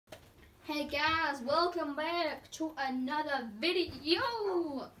Hey guys, welcome back to another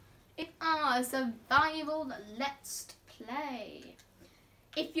video in our survival Let's Play.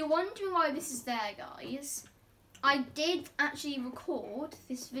 If you're wondering why this is there, guys, I did actually record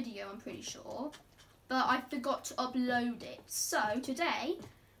this video, I'm pretty sure, but I forgot to upload it. So today,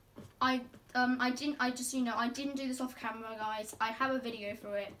 I didn't do this off camera, guys. I have a video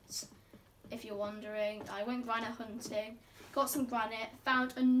for it. If you're wondering, I went granite hunting. Got some granite,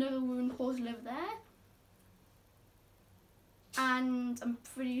 found another ruined portal over there. And I'm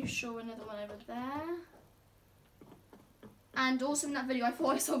pretty sure another one over there. And also in that video I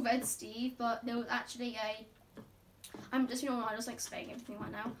thought I saw Red Steve, but there was actually I'm just like explaining everything right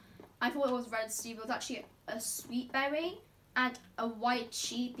now. I thought it was Red Steve, but it was actually a sweet berry and a white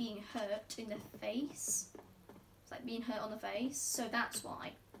sheep being hurt in the face. It's like being hurt on the face, so that's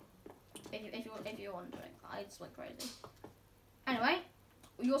why. If you're wondering, I just went crazy. Anyway,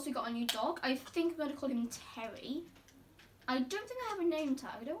 we also got a new dog. I think I'm going to call him Terry. I don't think I have a name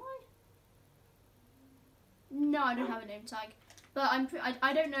tag, do I? No, I don't have a name tag. But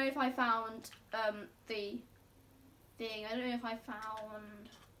I don't know if I found the thing. I don't know if I found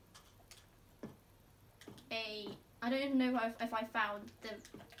I don't even know if I found the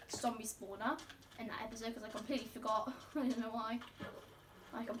zombie spawner in that episode because I completely forgot. I don't know why.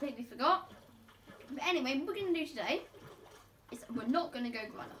 I completely forgot. But anyway, what we're going to do today is we're not going to go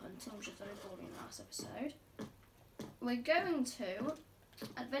granite hunting, which is very boring in the last episode. We're going to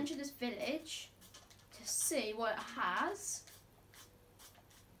adventure this village to see what it has,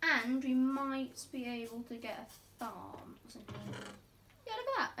 and we might be able to get a farm or something. Yeah, look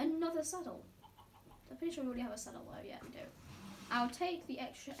at that, another saddle. I'm pretty sure we already have a saddle though. Yeah, we do. I'll take the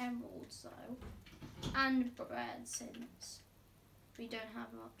extra emeralds though, and bread since we don't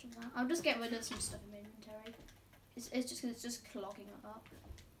have much of that. I'll just get rid of some stuff in my inventory. It's just because it's just clogging it up.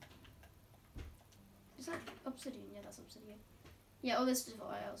 Is that obsidian? Yeah, that's obsidian. Yeah, all this is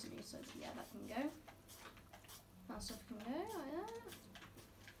what I also need, so yeah, that can go. That stuff can go like that.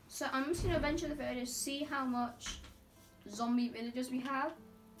 So I'm just going to venture the village, see how much zombie villagers we have.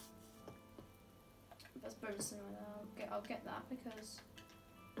 That's bonus anyway, I'll get that because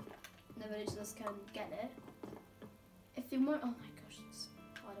the villagers can get it. If you want, oh my gosh, it's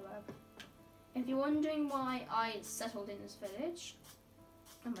hard work. If you're wondering why I settled in this village,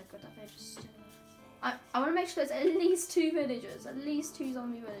 oh my god, that village is still there. I want to make sure there's at least 2 villagers, at least 2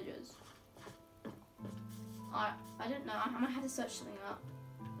 zombie villagers. I don't know, I'm gonna have to search something up.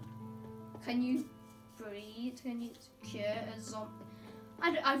 Can you breed? Can you cure a zombie?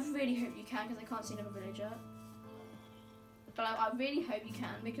 I really hope you can because I can't see another villager. But I really hope you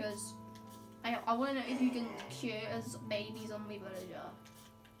can because I want to know if you can cure a baby zombie villager.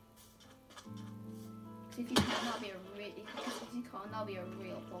 If you can't, that'll be a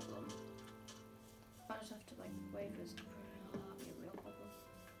real problem. I just have to like wait for this to grow. That'll be a real problem.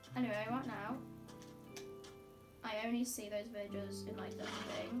 Anyway, right now, I only see those villagers in like the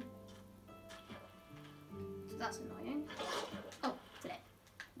thing. So that's annoying. Oh, today.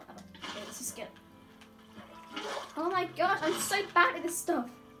 Whatever. Okay, let's just get. Oh my gosh, I'm so bad at this stuff.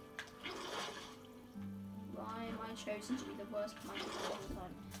 Why am I chosen to be the worst miner of all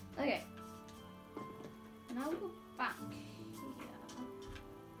time? Okay. Now we'll go back here.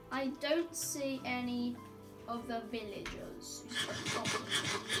 I don't see any of the villagers.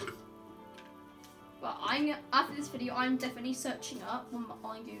 But after this video, I'm definitely searching up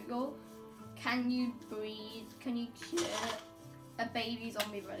on Google. Can you cure a baby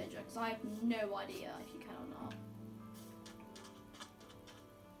zombie villager? Because I have no idea if you can or not.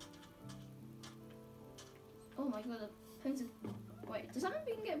 Oh my god, wait, does that mean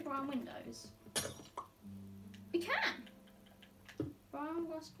we can get brown windows? We can! Brown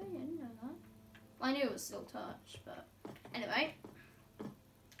glass pane, I didn't know that. Well, I knew it was still touch, but anyway.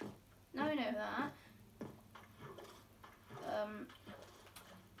 Now I know that.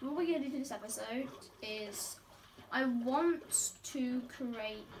 What we're going to do this episode is I want to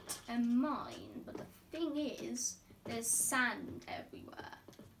create a mine, but the thing is, there's sand everywhere.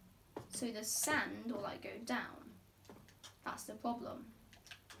 So the sand will like go down. That's the problem.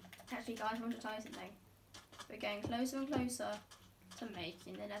 Actually guys, I want to tell you something. We're getting closer and closer to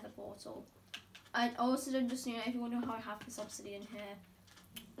making the nether portal. I also don't just, if you wonder how I have this obsidian here,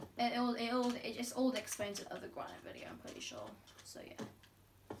 it just all explains in the other granite video, I'm pretty sure. So yeah.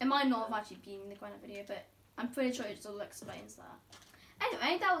 It might not have actually been in the granite video, but I'm pretty sure it just all explains that.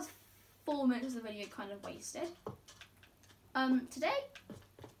 Anyway, that was 4 minutes of the video kind of wasted. Today,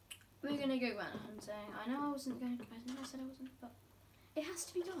 we're gonna go granite hunting. I know I wasn't going to, I think I said I wasn't, but it has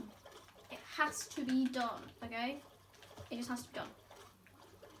to be done. It has to be done, okay? It just has to be done.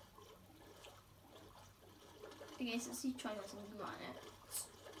 Okay, so let's see, try to get some granite.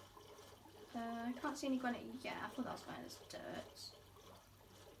 I can't see any granite yet. I thought that was granite. That's dirt.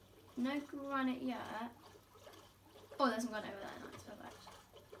 No granite yet. Oh, there's some granite over there. Nice, perfect.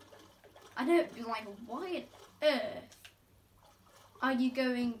 I don't be like, why on earth are you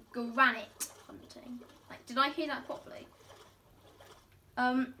going granite hunting? Like, did I hear that properly?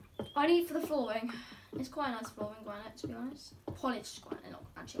 I need for the flooring. It's quite a nice flooring granite, to be honest. Polished granite, not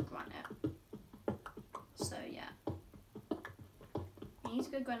actual granite. So yeah. We need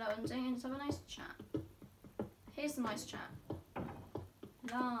to go granite hunting and just have a nice chat. Here's the nice chat.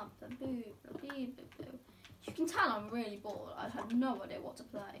 Blah, blah, boo, blah, blah, blah, blah. You can tell I'm really bored. I have no idea what to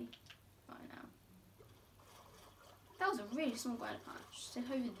play right now. That was a really small granite patch. So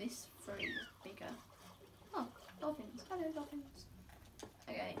hopefully this three is bigger. Oh, dolphins. Hello, dolphins.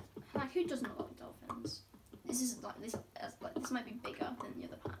 Okay, like who doesn't like dolphins? This is like this. This might be bigger than the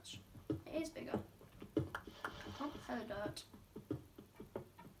other patch. It is bigger. Oh, hello, dirt.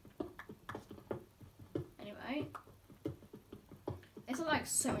 Anyway, it's like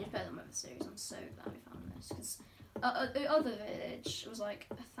so much better than the other series. I'm so glad we found this because the other village was like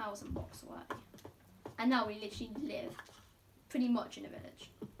 1,000 blocks away, and now we literally live pretty much in a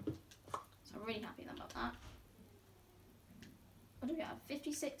village. So I'm really happy about that. What do we have?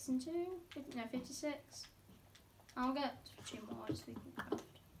 56 and 2? No, 56. I'll get 2 more so we can craft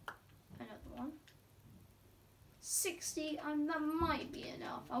another one. 60, that might be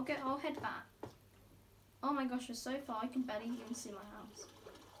enough. I'll head back. Oh my gosh, we're so far I can barely even see my house.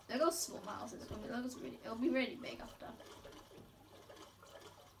 They've got small houses. It'll be really big after.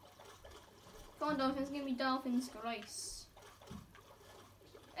 Come on, dolphins, give me dolphins grace.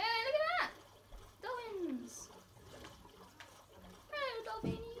 Hey, look at that! Dolphins!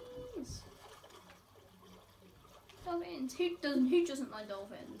 Dolphins! Dolphins! Who doesn't like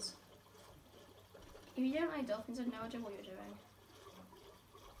dolphins? If you don't like dolphins, I have no idea what you're doing.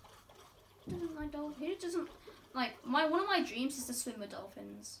 Who doesn't like dolphins? Who doesn't like one of my dreams is to swim with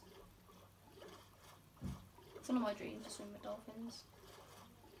dolphins. It's one of my dreams to swim with dolphins.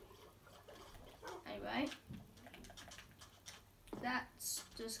 Anyway. Let's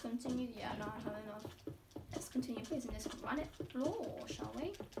just continue. Yeah, no, I have enough. Let's continue placing this granite floor, shall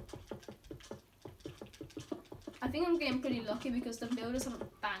we? I think I'm getting pretty lucky because the builders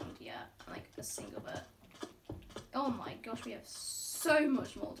haven't banged yet, like a single bit. Oh my gosh, we have so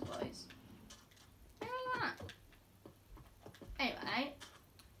much multiplies. Look at that. Anyway,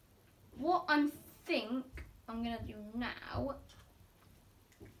 what I think I'm gonna do now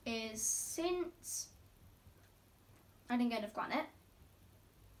is, since I didn't get enough granite,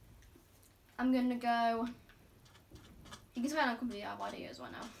 I'm gonna go. You can tell I'm completely out of ideas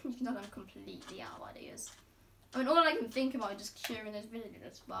right now. You can tell I'm completely out of ideas. I mean, all I can think about is just curing those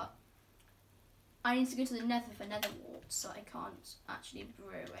villagers, but I need to go to the nether for nether warts, so I can't actually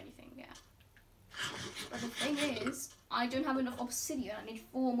brew anything yet. But the thing is, I don't have enough obsidian. I need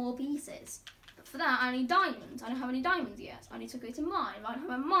 4 more pieces. But for that, I need diamonds. I don't have any diamonds yet. I need to create a mine, but I don't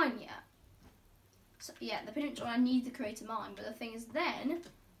have a mine yet. So yeah, the potential I need to create a mine, but the thing is then,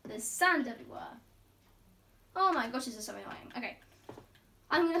 there's sand everywhere. Oh my gosh, this is so annoying. Okay,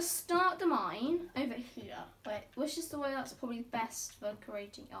 I'm going to start the mine over here. Wait, which is the way that's probably best for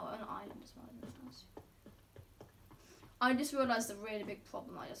creating... Oh, an island as well. I just realised the really big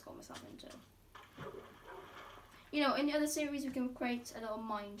problem I just got myself into. You know, in the other series, we can create a little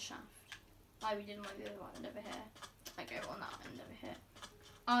mine shaft. Like we did on the other island over here. Like over on that island over here.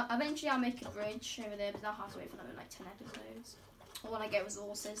 Eventually, I'll make a bridge over there, but I'll have to wait for another like 10 episodes. Or when I get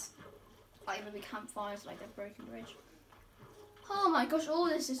resources. Like maybe campfires, like a broken bridge. Oh my gosh, all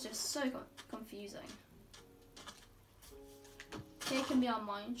this is just so confusing. Here can be our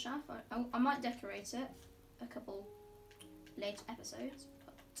mine shaft. I might decorate it a couple later episodes,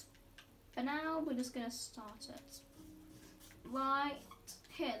 but for now we're just gonna start it. Right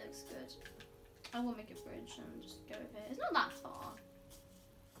here looks good. I will make a bridge and just go over here. It's not that far.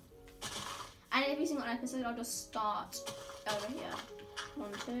 And every single episode I'll just start over here.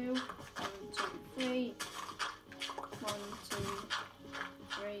 1, 2, 1, 2, 3. 1, 2,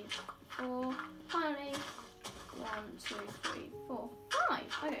 3, 4. Finally, 1, 2, 3, 4, 5.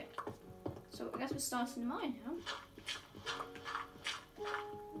 Okay. So I guess we're starting the mine now.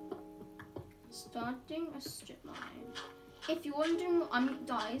 Starting a strip mine. If you're wondering,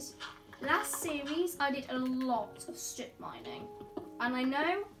 guys, last series I did a lot of strip mining, and I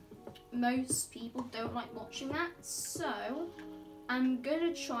know most people don't like watching that, so I'm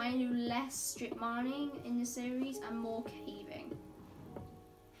gonna try and do less strip mining in the series and more caving.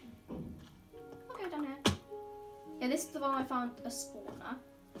 Okay, down here. Yeah, this is the one I found a spawner.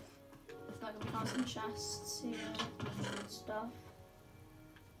 Like we found some chests here and stuff.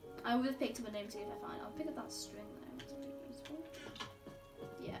 I would have picked up a name tag if I find. I'll pick up that string though. It's pretty useful.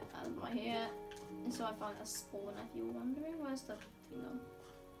 Yeah, right here. And so I found a spawn. If you were wondering, where's the thing gone?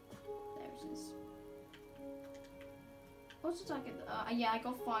 There it is. What did I get? Yeah, I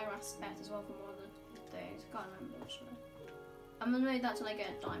got fire aspect as well from one of the things. I can't remember actually. I'm gonna make that till I get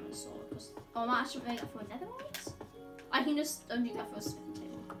a diamond sword. Oh, I actually made that for a netherite. I can just undo that for a smithing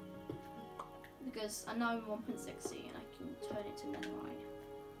table because I know I'm 1.60 and I can turn it to netherite.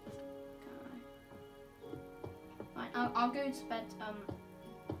 Okay. Right, I'll go to bed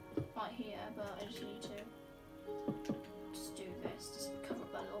right here, but I just need to just do this. Just cover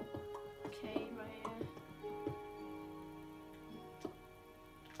up that little cave right here.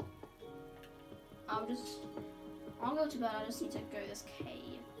 I'll go to bed. I just need to go to this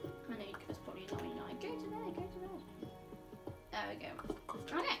cave. I know it's probably annoying. Go to bed. Go to bed. There we go.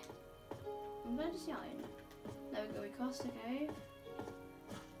 Okay. Where's the iron? There we go. We crossed the cave.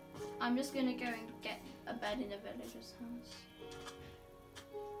 I'm just gonna go and get a bed in a villager's house.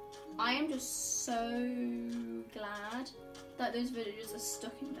 I am just so glad that those villagers are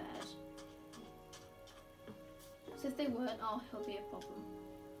stuck in bed. So if they weren't, it'll be a problem.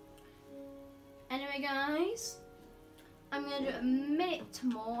 Anyway, guys, I'm gonna do a minute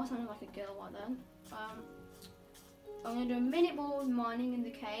more. I sounded like a girl right then. I'm gonna do a minute more of mining in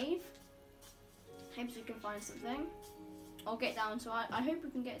the cave. Hope we can find something. I'll get down to it. I hope we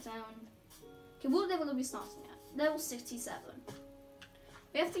can get down. Okay, what level are we starting at? Level 67.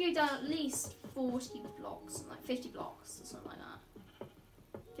 We have to go down at least 40 blocks, like 50 blocks or something like that.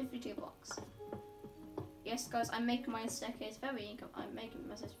 52 blocks. Yes, guys, I'm making my staircase very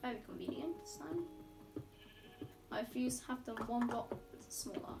convenient this time. My fuse have them one block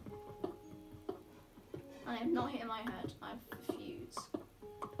smaller. And I have not hit my head. I have a fuse.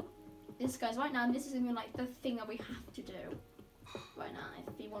 This, guys, right now, this is gonna be like the thing that we have to do right now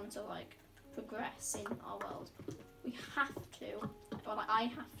if we want to like progress in our world. We have to, or like I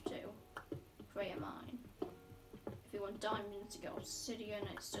have to, create a mine. If we want diamonds to get obsidian,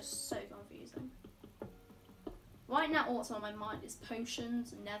 it's just so confusing. Right now, what's on my mind is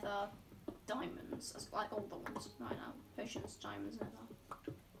potions, nether, diamonds. That's like all the ones right now. Potions, diamonds, nether.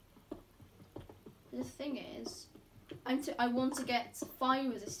 The thing is, I want to get fire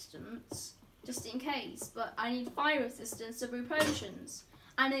resistance just in case, but I need fire resistance to brew potions,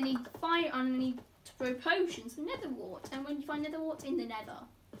 and I need fire, and I need to brew potions for nether wart. And when you find nether wart in the nether,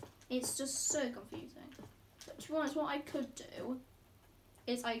 it's just so confusing. But to be honest, what I could do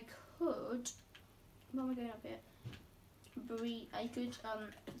is I could. Where am I going up here? I could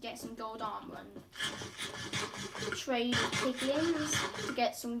get some gold armor and trade with piglins to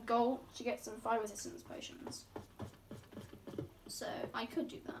get some gold, to get some fire resistance potions. So I could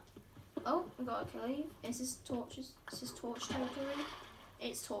do that. Oh, I got a cave. Is this torch? Is this torch territory?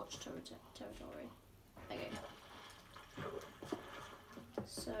 It's torch territory. Okay.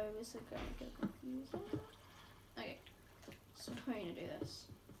 So this is going to get confusing. Okay. So how are you gonna do this?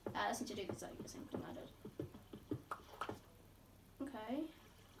 I just need to do the same thing I did. Okay.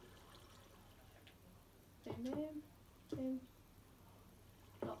 Boom, boom, boom.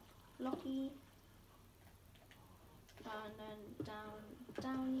 Blocky. And then down,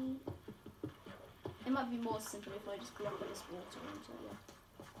 downy. It might be more simple if I just block this water into it.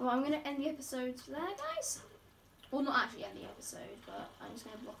 Well, I'm going to end the episode there, guys. Well, not actually end the episode, but I'm just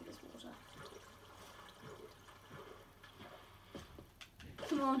going to block this water.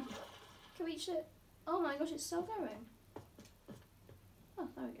 Come on. Can we reach it? Oh my gosh, it's still going. Oh,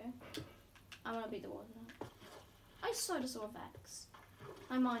 there we go. I'm going to beat the water now. I just saw a Vex.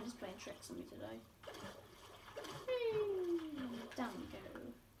 My mind is playing tricks on me today. Down we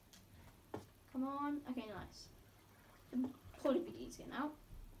go. Come on. Okay, nice. It'll probably be easier now.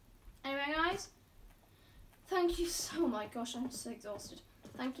 Anyway, guys. Thank you so much. Gosh, I'm so exhausted.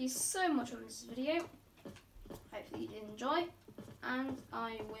 Thank you so much for this video. Hopefully you did enjoy. And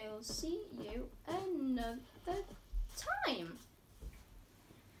I will see you another time.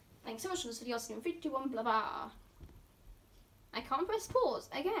 Thanks so much for this video. I'll see you in 3, 2, 1, blah blah. I can't press pause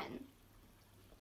again.